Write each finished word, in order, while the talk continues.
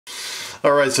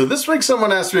All right, so this week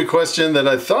someone asked me a question that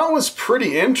I thought was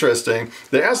pretty interesting.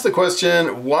 They asked the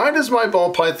question, why does my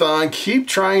ball python keep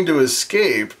trying to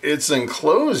escape its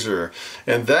enclosure?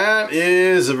 And that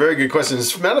is a very good question.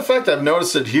 As a matter of fact, I've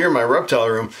noticed it here in my reptile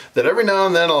room that every now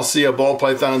and then I'll see a ball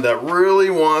python that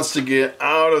really wants to get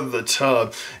out of the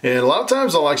tub. And a lot of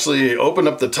times I'll actually open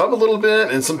up the tub a little bit,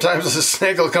 and sometimes the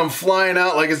snake will come flying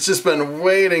out like it's just been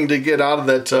waiting to get out of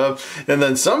that tub. And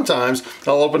then sometimes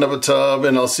I'll open up a tub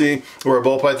and I'll see where a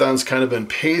ball python's kind of been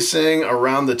pacing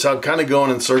around the tub, kind of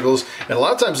going in circles. And a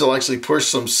lot of times they'll actually push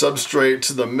some substrate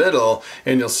to the middle,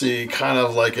 and you'll see kind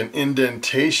of like an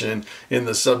indentation in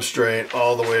the substrate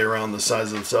all the way around the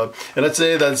sides of the tub. And I'd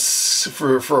say that's,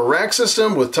 for a rack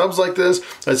system with tubs like this,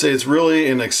 I'd say it's really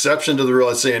an exception to the rule.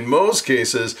 I'd say in most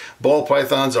cases, ball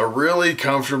pythons are really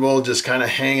comfortable just kind of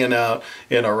hanging out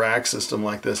in a rack system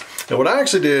like this. And what I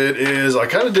actually did is I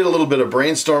kind of did a little bit of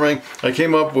brainstorming. I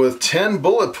came up with 10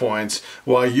 bullet points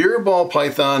why your ball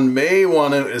python may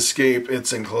want to escape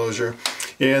its enclosure.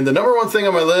 And the number one thing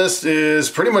on my list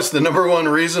is pretty much the number one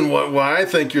reason why I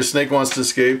think your snake wants to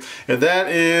escape, and that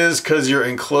is because your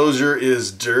enclosure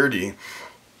is dirty.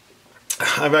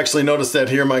 I've actually noticed that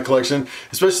here in my collection,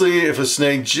 especially if a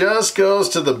snake just goes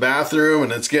to the bathroom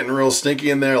and it's getting real stinky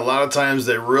in there. A lot of times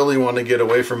they really want to get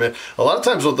away from it. A lot of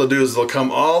times what they'll do is they'll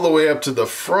come all the way up to the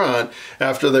front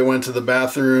after they went to the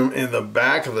bathroom in the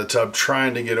back of the tub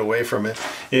trying to get away from it.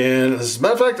 And as a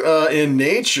matter of fact, in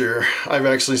nature, I've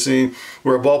actually seen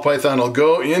where a ball python will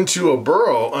go into a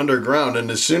burrow underground,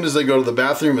 and as soon as they go to the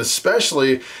bathroom,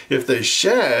 especially if they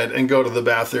shed and go to the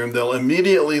bathroom, they'll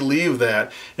immediately leave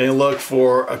that and look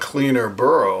for a cleaner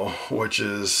burrow, which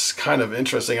is kind of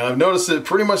interesting. And I've noticed it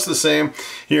pretty much the same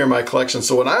here in my collection.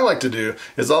 So what I like to do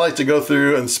is I like to go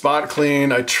through and spot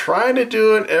clean. I try to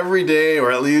do it every day,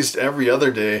 or at least every other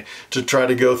day, to try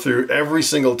to go through every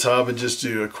single tub and just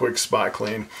do a quick spot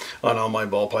clean on all my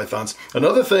ball pythons.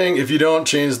 Another thing, if you don't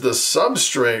change the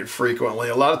substrate frequently,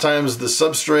 a lot of times the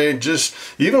substrate, just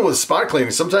even with spot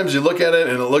cleaning, sometimes you look at it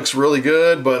and it looks really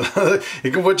good, but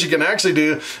what you can actually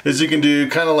do is you can do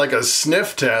kind of like a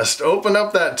sniff test. Open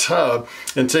up that tub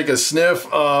and take a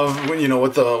sniff of, you know,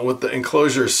 what the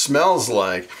enclosure smells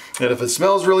like. And if it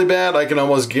smells really bad, I can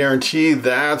almost guarantee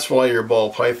that's why your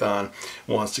ball python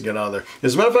wants to get out of there.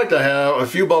 As a matter of fact, I have a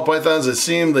few ball pythons that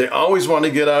seem they always want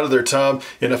to get out of their tub.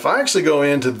 And if I actually go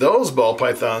into those ball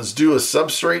pythons, do a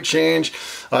substrate change,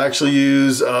 I actually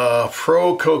use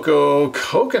Pro Coco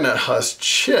coconut husk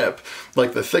chip,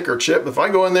 like the thicker chip. If I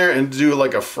go in there and do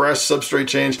like a fresh substrate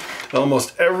change,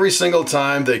 almost every single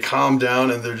time they calm down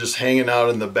and they're just hanging out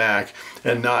in the back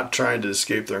and not trying to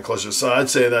escape their enclosure. So I'd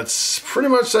say that's pretty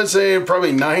much, I'd say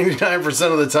probably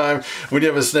 99% of the time when you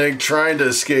have a snake trying to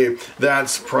escape,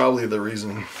 that's probably the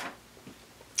reason.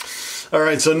 All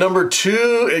right, so number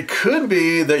two, it could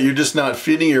be that you're just not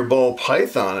feeding your ball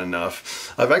python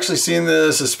enough. I've actually seen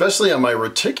this, especially on my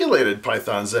reticulated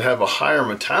pythons that have a higher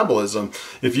metabolism.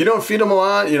 If you don't feed them a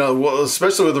lot, you know, well,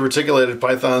 especially with the reticulated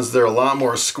pythons, they're a lot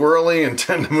more squirrely and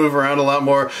tend to move around a lot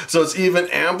more. So it's even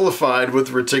amplified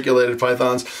with reticulated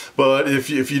pythons. But if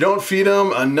you don't feed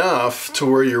them enough to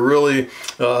where you really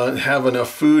have enough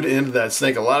food into that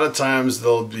snake, a lot of times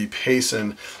they'll be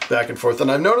pacing back and forth. And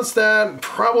I've noticed that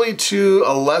probably to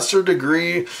a lesser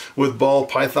degree with ball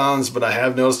pythons, but I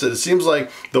have noticed it. It seems like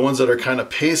the ones that are kind of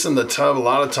pacing the tub, a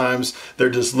lot of times they're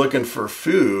just looking for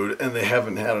food and they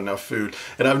haven't had enough food.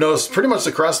 And I've noticed pretty much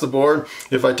across the board,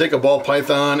 if I take a ball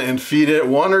python and feed it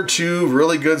one or two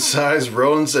really good sized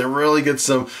rodents and really get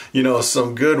some, you know,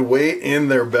 some good weight in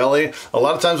their belly, a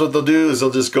lot of times what they'll do is they'll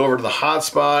just go over to the hot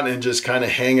spot and just kind of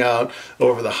hang out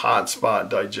over the hot spot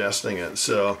digesting it.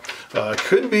 So it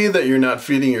could be that you're not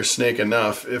feeding your snake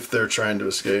enough if they're trying to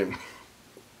escape.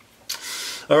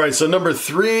 All right, so number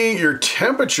three, your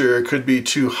temperature could be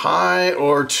too high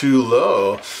or too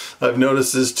low. I've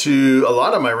noticed this to a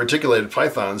lot of my reticulated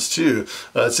pythons too.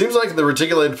 It seems like the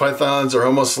reticulated pythons are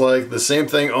almost like the same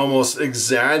thing, almost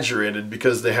exaggerated,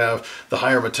 because they have the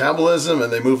higher metabolism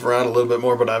and they move around a little bit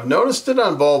more. But I've noticed it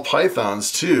on ball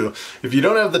pythons too. If you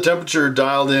don't have the temperature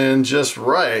dialed in just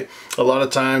right, a lot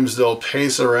of times they'll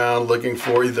pace around looking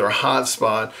for either a hot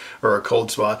spot or a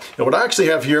cold spot. And what I actually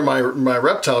have here in my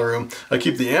reptile room, I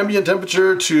keep the ambient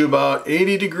temperature to about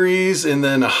 80 degrees and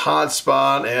then a hot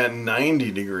spot at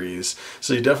 90 degrees.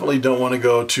 So you definitely don't want to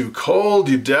go too cold.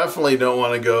 You definitely don't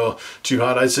want to go too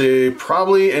hot. I'd say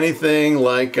probably anything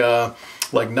like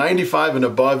 95 and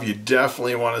above, you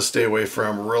definitely want to stay away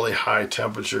from really high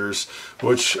temperatures,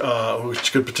 which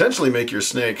could potentially make your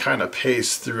snake kind of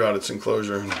pace throughout its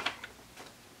enclosure.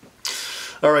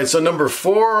 All right, so number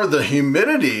 4, the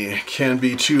humidity can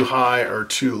be too high or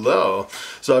too low.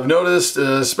 So I've noticed,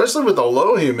 especially with the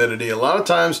low humidity, a lot of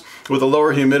times with the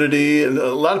lower humidity, a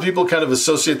lot of people kind of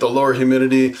associate the lower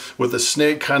humidity with the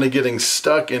snake kind of getting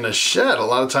stuck in a shed. A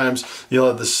lot of times you'll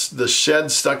have the shed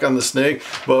stuck on the snake,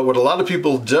 but what a lot of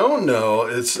people don't know,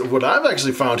 it's what I've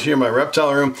actually found here in my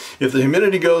reptile room, if the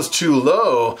humidity goes too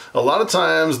low, a lot of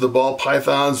times the ball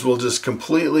pythons will just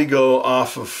completely go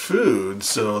off of food.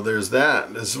 So there's that,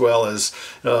 as well as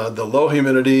the low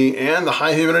humidity and the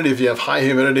high humidity. If you have high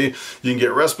humidity, you can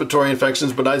get respiratory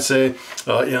infections, but I'd say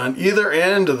on either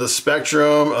end of the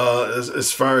spectrum,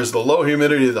 as far as the low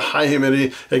humidity, the high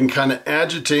humidity, it can kind of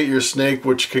agitate your snake,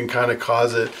 which can kind of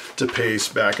cause it to pace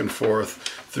back and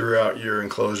forth throughout your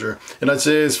enclosure. And I'd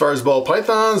say as far as ball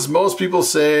pythons, most people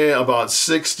say about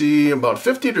 50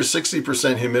 to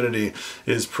 60% humidity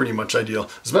is pretty much ideal.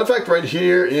 As a matter of fact, right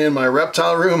here in my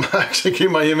reptile room, I actually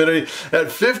keep my humidity at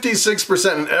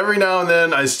 56%, and every now and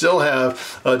then I still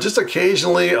have just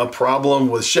occasionally a problem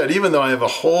with shed, even though I have a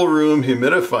whole room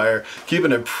humidifier,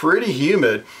 keeping it pretty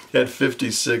humid at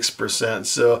 56%.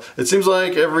 So it seems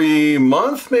like every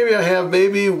month maybe I have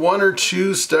maybe 1 or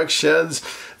 2 stuck sheds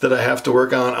that I have to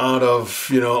work on out of,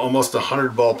 you know, almost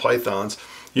 100 ball pythons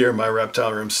here in my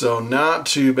reptile room. So not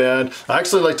too bad. I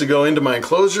actually like to go into my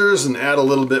enclosures and add a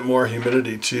little bit more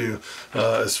humidity too,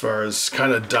 as far as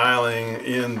kind of dialing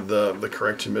in the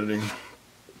correct humidity.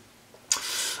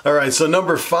 All right, so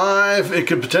number 5, it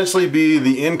could potentially be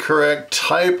the incorrect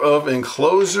type of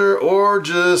enclosure or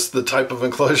just the type of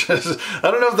enclosure. I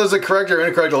don't know if there's a correct or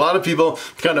incorrect. A lot of people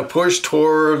kind of push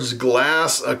towards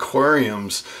glass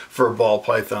aquariums for ball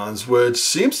pythons, which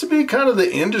seems to be kind of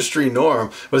the industry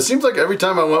norm. But it seems like every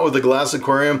time I went with a glass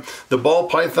aquarium, the ball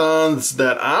pythons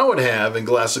that I would have in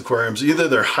glass aquariums, either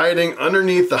they're hiding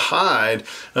underneath the hide,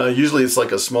 usually it's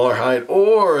like a smaller hide,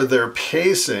 or they're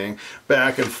pacing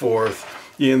back and forth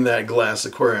in that glass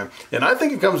aquarium. And I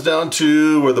think it comes down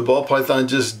to where the ball python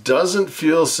just doesn't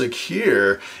feel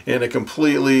secure in a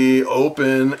completely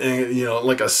open, you know,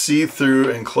 like a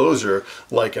see-through enclosure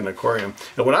like an aquarium.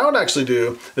 And what I would actually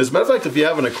do, as a matter of fact, if you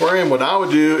have an aquarium, what I would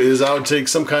do is I would take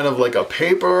some kind of like a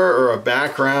paper or a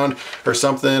background or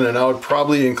something, and I would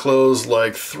probably enclose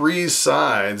like 3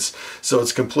 sides so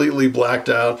it's completely blacked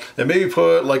out, and maybe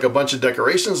put like a bunch of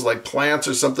decorations like plants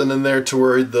or something in there to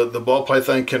where the ball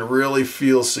python can really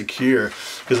feel secure.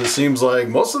 Because it seems like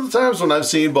most of the times when I've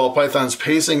seen ball pythons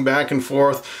pacing back and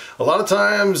forth, a lot of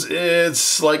times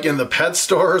it's like in the pet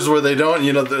stores where they don't,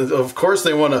 you know, of course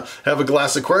they want to have a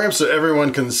glass aquarium so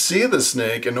everyone can see the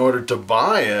snake. In order to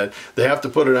buy it, they have to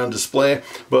put it on display.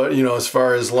 But, you know, as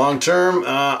far as long term,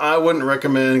 I wouldn't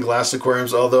recommend glass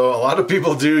aquariums, although a lot of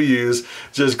people do use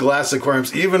just glass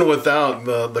aquariums even without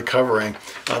the covering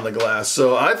on the glass.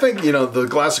 So I think, you know, the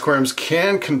glass aquariums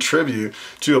can contribute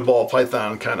to a ball python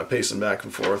kind of pacing back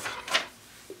and forth.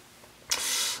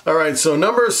 All right, so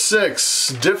number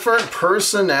 6, different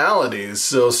personalities.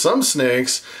 So some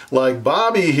snakes, like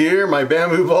Bobby here, my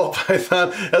bamboo ball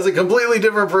python, has a completely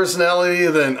different personality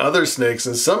than other snakes.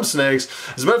 And some snakes,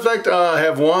 as a matter of fact, I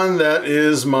have one that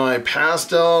is my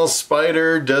pastel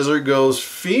spider desert ghost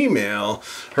female.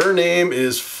 Her name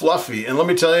is Fluffy, and let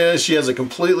me tell you, she has a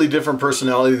completely different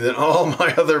personality than all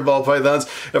my other ball pythons.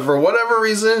 And for whatever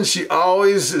reason, she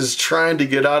always is trying to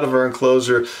get out of her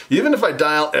enclosure, even if I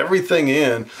dial everything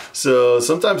in. So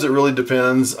sometimes it really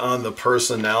depends on the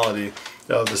personality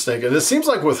of the snake. And it seems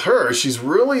like with her, she's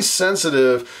really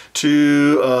sensitive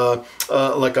to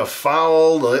like a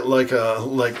foul,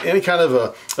 like any kind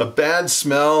of a bad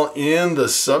smell in the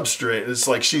substrate. It's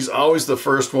like she's always the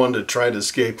first one to try to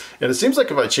escape. And it seems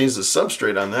like if I change the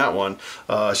substrate on that one,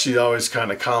 she always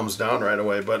kind of calms down right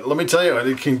away. But let me tell you,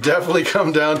 it can definitely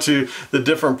come down to the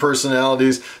different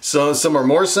personalities. So some are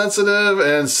more sensitive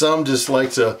and some just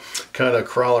like to kind of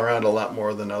crawl around a lot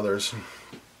more than others.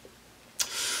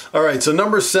 All right, so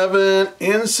number 7,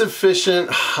 insufficient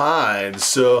hides.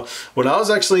 So when I was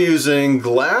actually using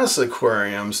glass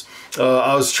aquariums,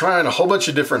 I was trying a whole bunch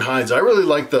of different hides. I really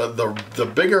like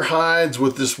the bigger hides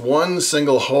with this one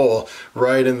single hole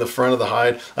right in the front of the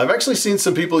hide. I've actually seen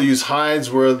some people use hides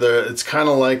where it's kind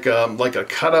of like a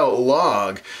cutout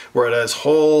log where it has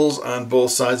holes on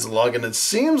both sides of the log. And it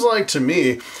seems like to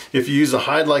me, if you use a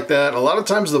hide like that, a lot of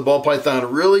times the ball python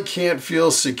really can't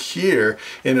feel secure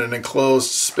in an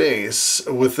enclosed space. space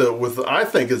with I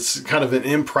think it's kind of an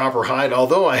improper height,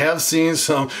 although I have seen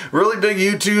some really big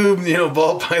YouTube, you know,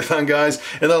 ball python guys,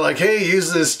 and they're like, hey,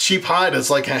 use this cheap hide, it's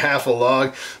like a half a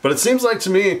log. But it seems like to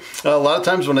me, a lot of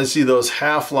times when I see those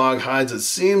half log hides, it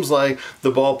seems like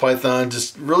the ball python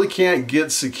just really can't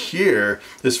get secure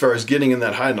as far as getting in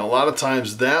that hide, and a lot of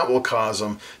times that will cause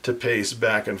them to pace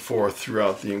back and forth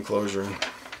throughout the enclosure.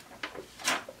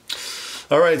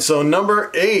 All right, so number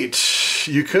 8,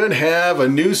 you could have a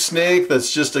new snake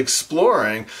that's just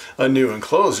exploring a new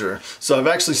enclosure. So I've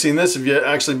actually seen this. If you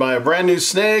actually buy a brand new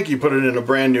snake, you put it in a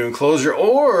brand new enclosure,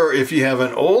 or if you have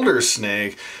an older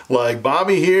snake, like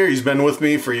Bobby here, he's been with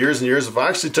me for years and years. If I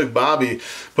actually took Bobby,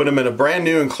 put him in a brand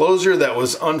new enclosure that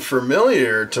was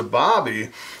unfamiliar to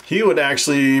Bobby, he would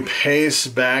actually pace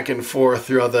back and forth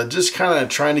throughout that, just kind of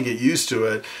trying to get used to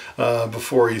it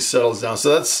before he settles down.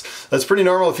 So that's pretty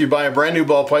normal. If you buy a brand new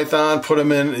ball python, put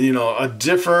them in, you know, a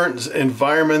different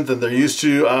environment than they're used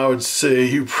to, I would say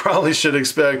you probably should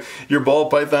expect your ball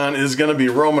python is going to be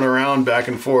roaming around back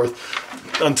and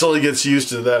forth until he gets used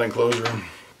to that enclosure.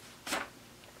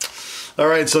 All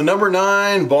right, so number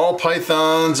 9, ball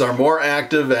pythons are more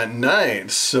active at night.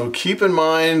 So keep in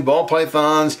mind, ball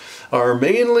pythons are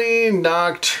mainly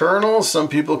nocturnal. Some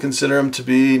people consider them to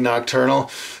be nocturnal.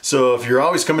 So if you're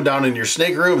always coming down in your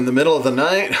snake room in the middle of the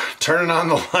night, turning on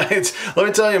the lights, let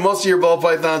me tell you, most of your ball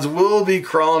pythons will be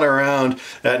crawling around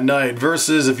at night,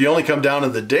 versus if you only come down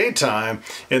in the daytime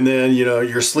and then, you know,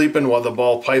 you're sleeping while the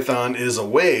ball python is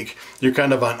awake, you're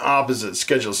kind of on opposite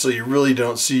schedules. So you really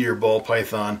don't see your ball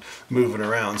python moving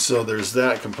around. So there's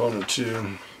that component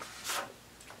too.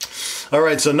 All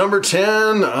right, so number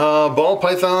 10, ball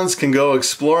pythons can go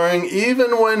exploring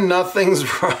even when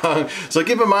nothing's wrong. So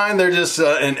keep in mind, they're just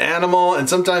an animal, and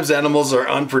sometimes animals are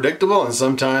unpredictable, and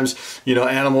sometimes, you know,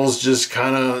 animals just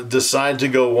kind of decide to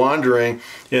go wandering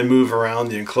and move around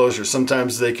the enclosure.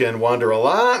 Sometimes they can wander a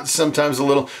lot, sometimes a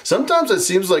little. Sometimes it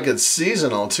seems like it's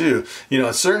seasonal too. You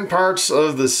know, certain parts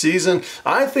of the season,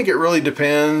 I think it really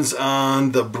depends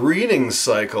on the breeding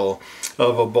cycle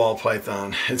of a ball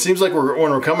python. It seems like when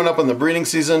we're coming up on the breeding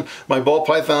season, my ball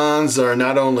pythons are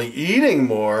not only eating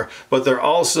more, but they're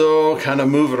also kind of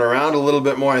moving around a little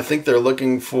bit more. I think they're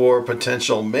looking for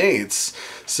potential mates.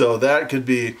 So that could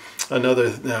be another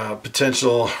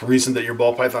potential reason that your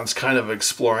ball python's kind of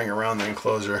exploring around the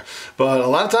enclosure. But a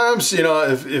lot of times, you know,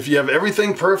 if you have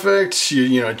everything perfect,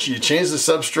 you change the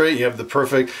substrate, you have the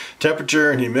perfect temperature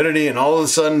and humidity, and all of a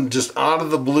sudden, just out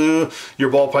of the blue, your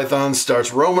ball python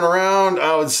starts roaming around,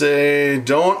 I would say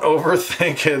don't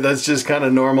overthink it. That's just kind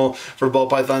of normal for ball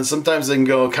pythons. Sometimes they can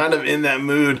go kind of in that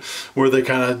mood where they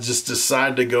kind of just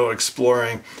decide to go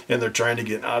exploring and they're trying to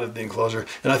get out of the enclosure.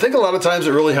 And I think a lot of times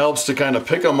it really helps to kind of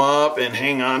pick them up and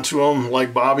hang on to them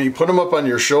like Bobby. Put them up on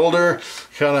your shoulder,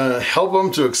 kind of help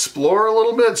them to explore a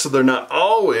little bit so they're not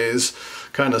always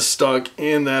kind of stuck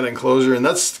in that enclosure. And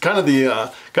that's kind of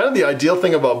the ideal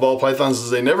thing about ball pythons, is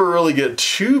they never really get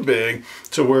too big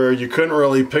to where you couldn't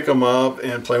really pick them up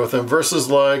and play with them, versus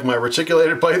like my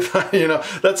reticulated python, you know,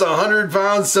 that's 100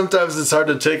 pounds. Sometimes it's hard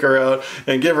to take her out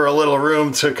and give her a little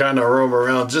room to kind of roam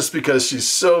around just because she's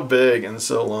so big and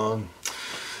so long.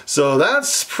 So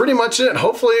that's pretty much it.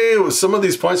 Hopefully some of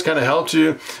these points kind of helped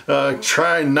you.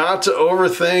 Try not to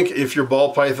overthink if your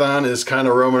ball python is kind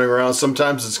of roaming around.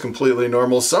 Sometimes it's completely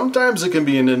normal. Sometimes it can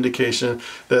be an indication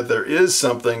that there is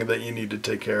something that you need to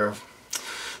take care of.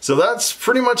 So that's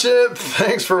pretty much it.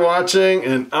 Thanks for watching,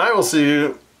 and I will see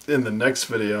you in the next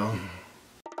video.